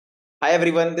Hi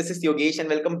everyone, this is Yogesh and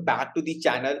welcome back to the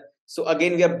channel. So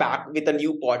again, we are back with a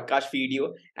new podcast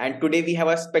video, and today we have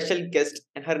a special guest,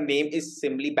 and her name is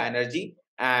Simli Banerjee,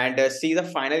 and she is a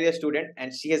final year student,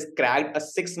 and she has cracked a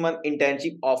 6 month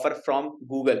internship offer from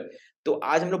Google. तो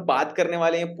आज हम लोग बात करने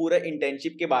वाले हैं पूरा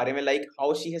internship के बारे में, like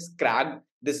how she has cracked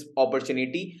this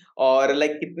opportunity और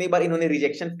लाइक कितनी बार इन्होंने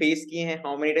रिजेक्शन फेस किए हैं,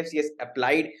 how many times she has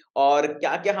applied और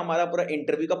क्या क्या हमारा पूरा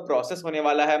इंटरव्यू का प्रोसेस होने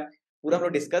वाला है, पूरा हम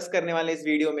लोग डिस्कस करने वाले हैं इस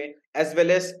वीडियो में, as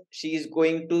well as she is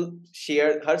going to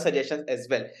share her suggestion as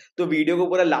well. तो वीडियो को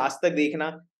पूरा लास्ट तक देखना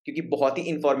क्योंकि बहुत ही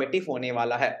इंफॉर्मेटिव होने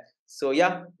वाला है। सो या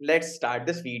लेट्स स्टार्ट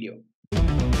दिस वीडियो।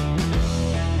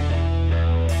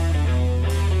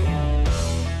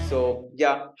 सो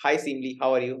या हाय Simli,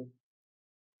 how are you?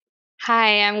 Hi,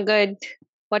 I'm good.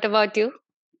 What about you?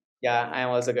 Yeah, I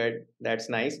am also good. That's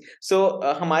nice. So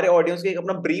हमारे ऑडियंस को एक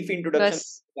अपना brief introduction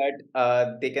that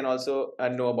they can also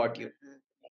know about you.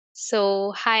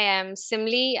 Hi, I'm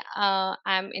Simli.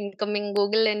 I'm incoming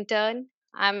Google intern.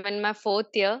 I'm in my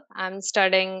 4th year. I'm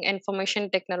studying information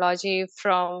technology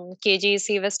from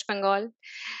KGC West Bengal.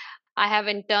 I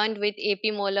have interned with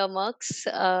AP Moeller Merckx.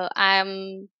 I am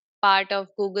part of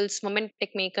Google's Moment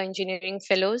Techmaker Engineering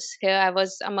Fellows. Here, I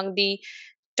was among the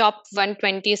top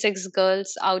 126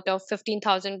 girls out of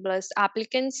 15,000 plus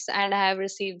applicants, and I have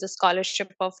received the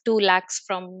scholarship of 2 lakhs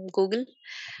from Google.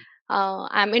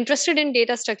 I'm interested in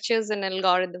data structures and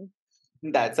algorithm.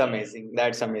 That's amazing.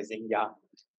 That's amazing. Yeah.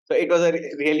 So it was a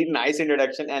really nice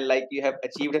introduction, and like you have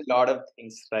achieved a lot of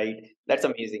things, right? That's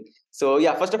amazing. So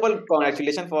yeah, first of all,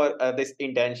 congratulations for this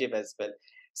internship as well.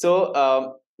 So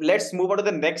let's move on to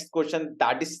the next question.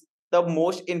 That is the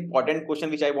most important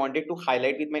question which I wanted to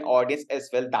highlight with my audience as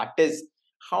well. That is,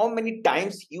 how many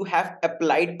times you have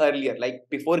applied earlier, like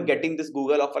before getting this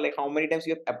Google offer, like how many times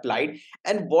you have applied,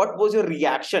 and what was your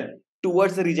reaction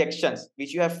towards the rejections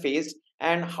which you have faced,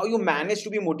 and how you managed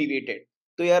to be motivated.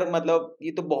 तो यार मतलब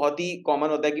ये तो बहुत ही common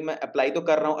होता है कि मैं अप्लाई तो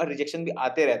कर रहा हूँ और रिजेक्शन भी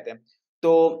आते रहते हैं।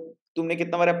 तो तुमने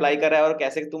कितना बार अप्लाई करा है और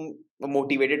कैसे तुम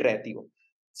मोटिवेटेड रहती हो?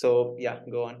 सो या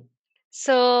go on.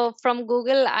 So from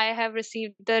Google, I have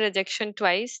received the rejection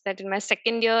twice, that in my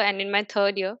 2nd year and in my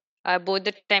 3rd year. Both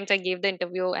the times I gave the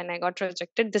interview and I got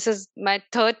rejected. This is my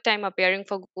 3rd time appearing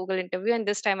for Google interview, and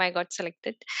this time I got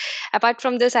selected. Apart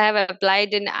from this, I have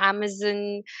applied in Amazon,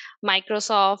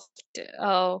 Microsoft,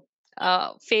 uh,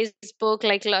 Facebook,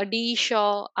 like D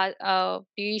Shaw,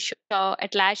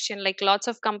 Atlassian, like lots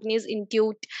of companies.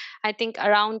 Intuit, I think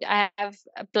around I have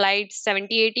applied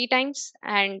 70, 80 times,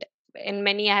 and in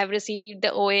many I have received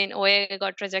the OA, and OA I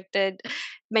got rejected.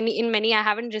 In many I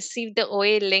haven't received the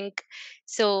OA link,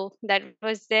 so that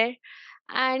was there.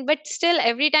 And but still,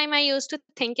 every time I used to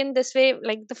think in this way.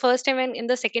 Like the first time, when in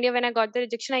the 2nd year when I got the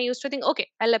rejection, I used to think, okay,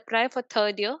 I'll apply for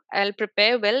 3rd year, I'll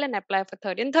prepare well and apply for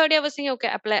 3rd year. In 3rd year I was thinking,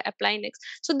 okay, apply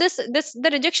next. So this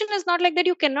the rejection is not like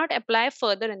that you cannot apply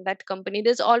further in that company.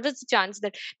 There's always a chance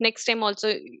that next time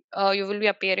also you will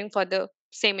be appearing for the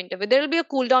same interview. There will be a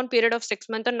cool down period of 6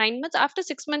 months or 9 months. After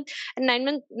 6 months and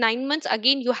 9 months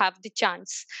again, you have the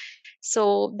chance. So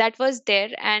that was there,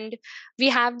 and we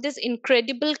have this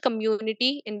incredible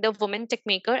community in the women tech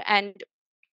maker. And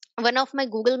one of my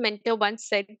Google mentor once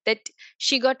said that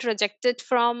she got rejected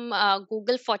from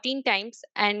Google 14 times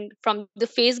and from the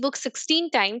Facebook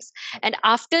 16 times, and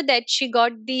after that she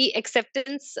got the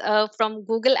acceptance from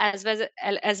Google as well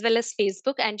as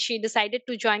Facebook, and she decided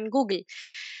to join Google.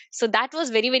 So that was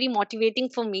very, very motivating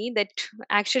for me, that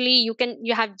actually you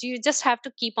just have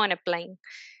to keep on applying,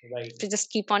 Right. to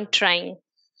just keep on trying.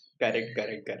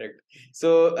 Correct. So,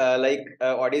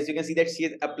 audience, you can see that she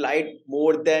has applied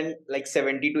more than like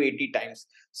 70 to 80 times.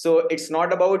 So it's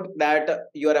not about that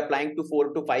you are applying to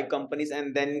 4 to 5 companies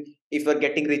and then if you're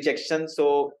getting rejection,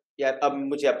 so यार अब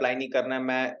मुझे apply नहीं करना है,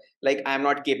 मैं like I am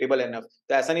not capable enough,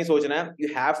 तो ऐसा नहीं सोचना है। You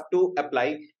have to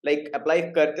apply, like apply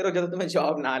करते रहो जब तक तुम्हें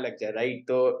जॉब ना लग जाए, राइट?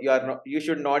 तो you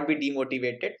should not be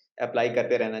demotivated, apply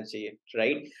करते रहना चाहिए,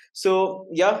 राइट? सो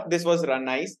या this was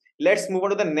nice. Let's move on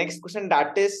to the next question.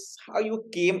 That is how you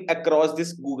came across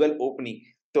this Google opening.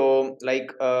 So,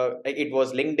 like it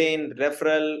was LinkedIn,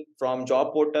 referral from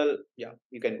job portal. Yeah,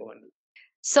 you can go on.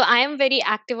 So I am very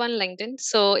active on LinkedIn.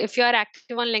 So if you are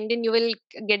active on LinkedIn, you will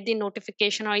get the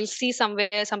notification, or you'll see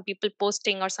somewhere some people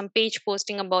posting or some page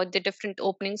posting about the different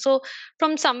openings. So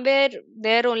from somewhere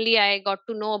there only I got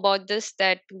to know about this,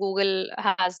 that Google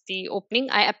has the opening.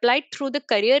 I applied through the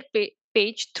career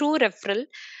page through referral.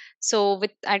 So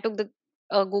I took the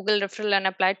Google referral and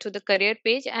applied to the career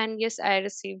page, and yes, I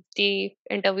received the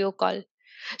interview call.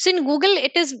 So in Google,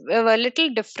 it is a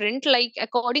little different. Like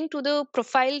according to the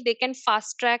profile, they can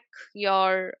fast track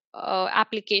your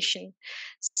application.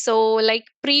 So like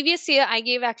previous year, I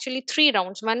gave actually 3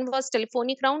 rounds. One was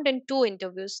telephonic round and 2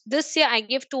 interviews. This year, I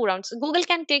gave 2 rounds. Google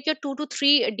can take your 2 to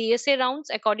 3 DSA rounds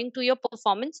according to your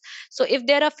performance. So if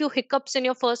there are few hiccups in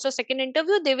your first or second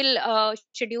interview, they will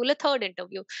schedule a third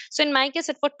interview. So in my case,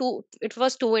 it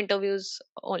was 2 interviews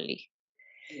only.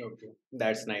 Okay,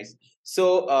 that's nice.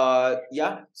 So,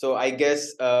 yeah, so I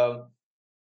guess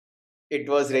it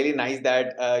was really nice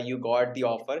that you got the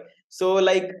offer. So,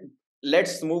 like,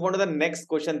 let's move on to the next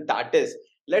question. That is,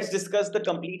 let's discuss the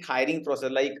complete hiring process.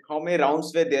 Like, how many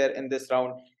rounds were there in this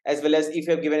round, as well as if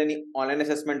you have given any online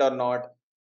assessment or not.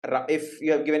 If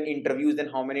you have given interviews, then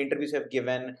how many interviews you have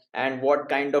given, and what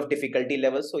kind of difficulty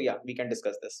level. So, yeah, we can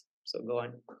discuss this. So, go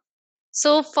on.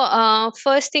 So, for,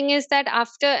 first thing is that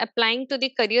after applying to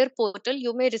the career portal,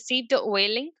 you may receive the OA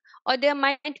link, or there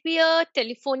might be a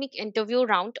telephonic interview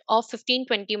round of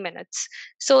 15-20 minutes.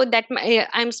 So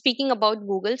I'm speaking about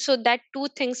Google. So that two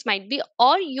things might be,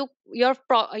 or your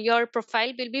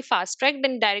profile will be fast tracked,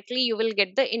 and directly you will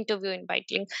get the interview invite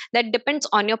link. That depends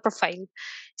on your profile.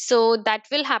 So that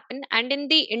will happen. And in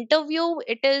the interview,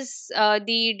 it is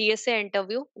the DSA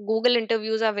interview. Google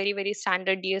interviews are very very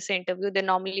standard DSA interview. They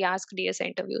normally ask DSA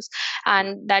interviews,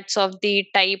 and that's of the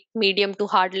type medium to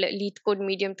hard lead code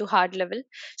medium to hard level.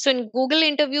 So in Google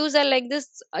interviews are like this.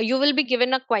 You will be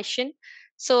given a question.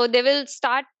 So they will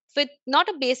start with not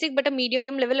a basic but a medium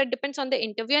level. It depends on the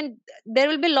interview, and there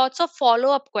will be lots of follow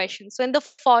up questions. So in the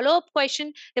follow up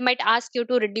question, they might ask you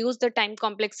to reduce the time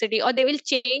complexity, or they will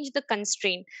change the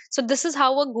constraint. So this is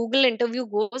how a Google interview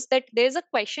goes, that there's a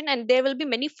question and there will be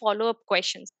many follow up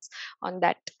questions on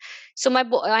that. So my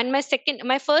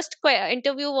first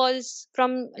interview was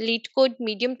from lead code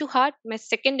medium to hard. My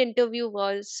second interview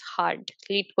was hard,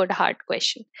 lead code hard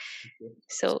question. Okay.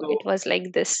 So it So, was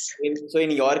like this.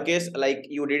 in your case, like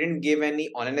you didn't give any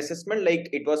online assessment, like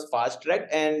it was fast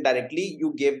tracked and directly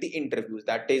you gave the interviews.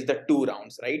 That is the 2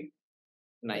 rounds, right?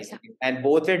 Nice. Yeah. And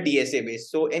both were DSA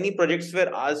based. So any projects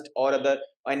were asked or other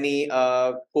any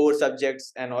core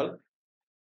subjects and all?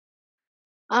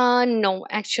 No,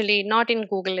 actually, not in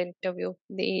Google interview.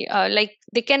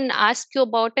 They can ask you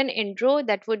about an intro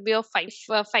that would be of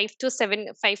 5 to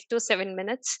 7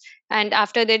 minutes, and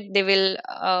after that they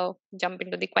will jump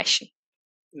into the question.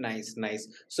 Nice, nice.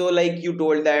 So like you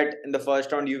told that in the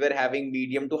first round you were having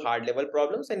medium to hard level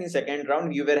problems, and in second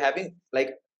round you were having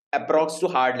like approx to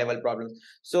hard level problems.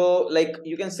 So like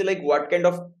you can say like what kind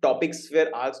of topics were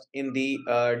asked in the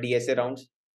DSA rounds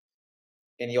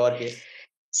in your case?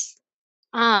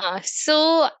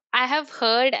 So I have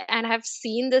heard and have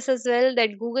seen this as well,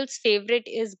 that Google's favorite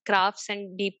is graphs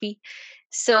and DP.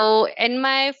 So in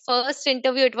my first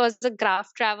interview, it was a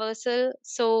graph traversal.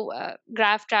 So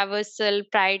graph traversal,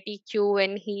 priority queue,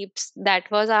 and heaps that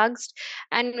was asked.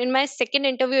 And in my second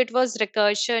interview, it was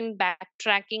recursion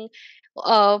backtracking.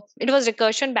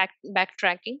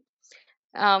 Backtracking.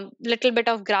 Little bit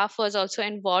of graph was also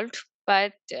involved,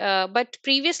 but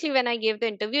previously when I gave the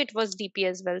interview, it was DP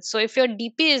as well. So if your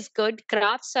DP is good,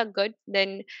 graphs are good,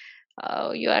 then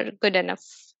you are good enough.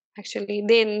 Actually,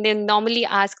 they normally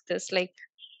ask this, like.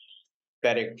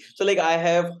 Correct. So like I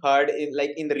have heard in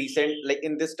like in the recent like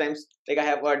in this times like I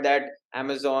have heard that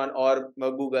Amazon or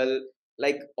Google,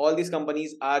 like all these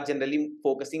companies are generally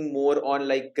focusing more on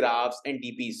like graphs and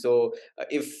DP. So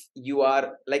if you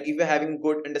are like if you're having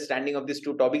good understanding of these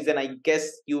two topics, then I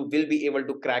guess you will be able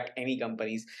to crack any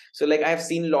companies. So like I have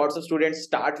seen lots of students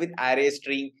start with array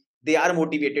string. They are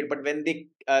motivated, but when they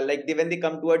when they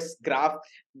come towards graph,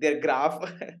 their graph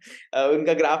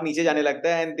उनका graph नीचे जाने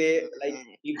लगता है and they like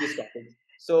leave this topic.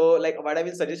 So, like, what I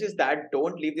will suggest is that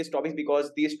don't leave these topics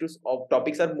because these two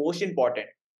topics are most important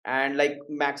and like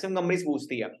maximum companies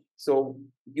पूछती है. So,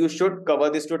 you should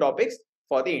cover these two topics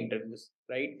for the interviews,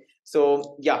 right?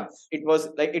 So, yeah, it was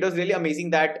really amazing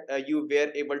that you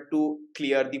were able to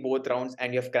clear the both rounds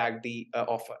and you have cracked the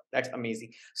offer. That's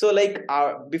amazing. So, like,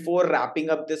 before wrapping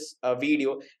up this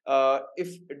video,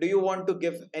 if do you want to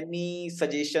give any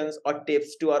suggestions or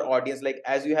tips to our audience, like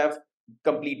as you have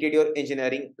completed your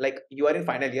engineering, like you are in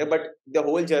final year but the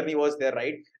whole journey was there,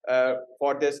 right?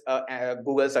 For this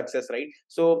Google success, right?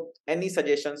 So any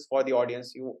suggestions for the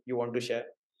audience you want to share?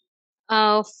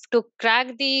 To crack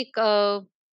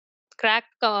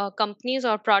companies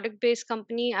or product based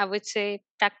company, I would say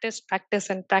practice, practice,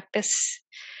 and practice.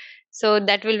 So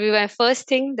that will be my first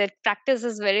thing, that practice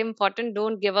is very important.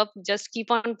 Don't give up, just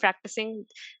keep on practicing.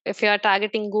 If you are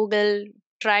targeting Google,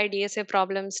 tried DSA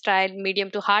problems, tried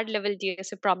medium to hard level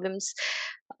DSA problems.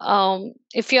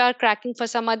 If you are cracking for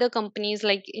some other companies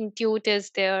like Intuit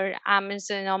is there,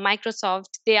 Amazon or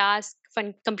Microsoft, they ask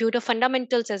computer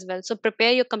fundamentals as well. So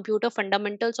prepare your computer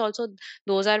fundamentals also.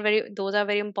 Those are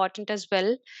very important as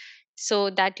well.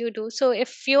 So that you do. So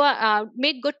if you are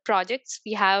make good projects,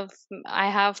 I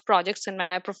have projects in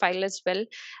my profile as well,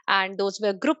 and those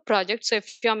were group projects. So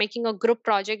if you're making a group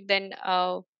project, then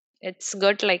it's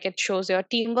good, like it shows your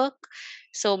teamwork.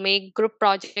 So make group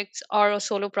projects or a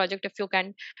solo project if you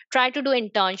can. Try to do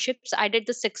internships. I did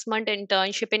the 6-month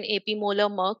internship in AP Moeller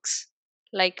Merckx,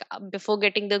 like before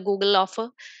getting the Google offer.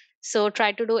 So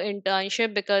try to do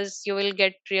internship because you will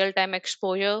get real time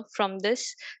exposure from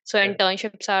this. So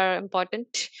internships are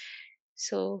important.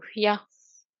 So yeah.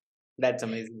 That's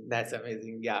amazing. That's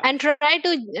amazing. Yeah. And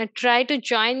try to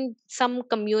join some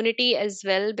community as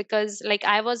well, because like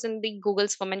I was in the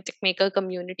Google's women tech maker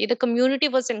community. The community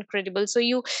was incredible, so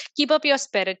you keep up your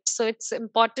spirit. So it's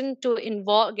important to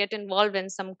get involved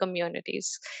in some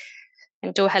communities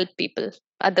and to help people,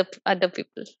 other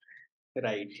people.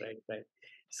 Right, right, right.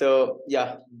 So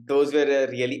yeah, those were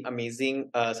really amazing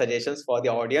suggestions for the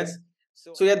audience.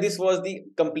 So yeah, this was the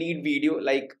complete video.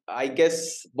 Like I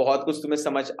guess बहुत कुछ तुम्हें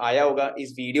समझ आया होगा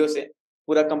इस video से.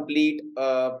 पूरा complete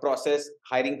process,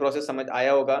 hiring process समझ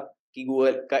आया होगा कि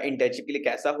गूगल का इंटर्नशिप के लिए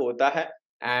कैसा होता है.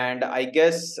 And I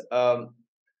guess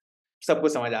सब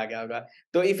कुछ समझ आ गया होगा.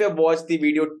 तो if you have watched the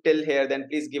video till here, then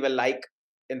please give a like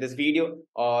in this video.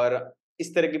 और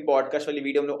इस तरह की पॉडकास्ट वाली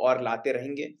वीडियो हम लोग और लाते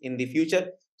रहेंगे in the future.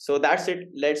 So that's it.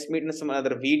 Let's meet in some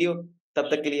other video. तब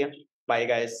तक के लिए bye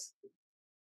guys.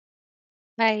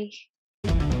 Bye.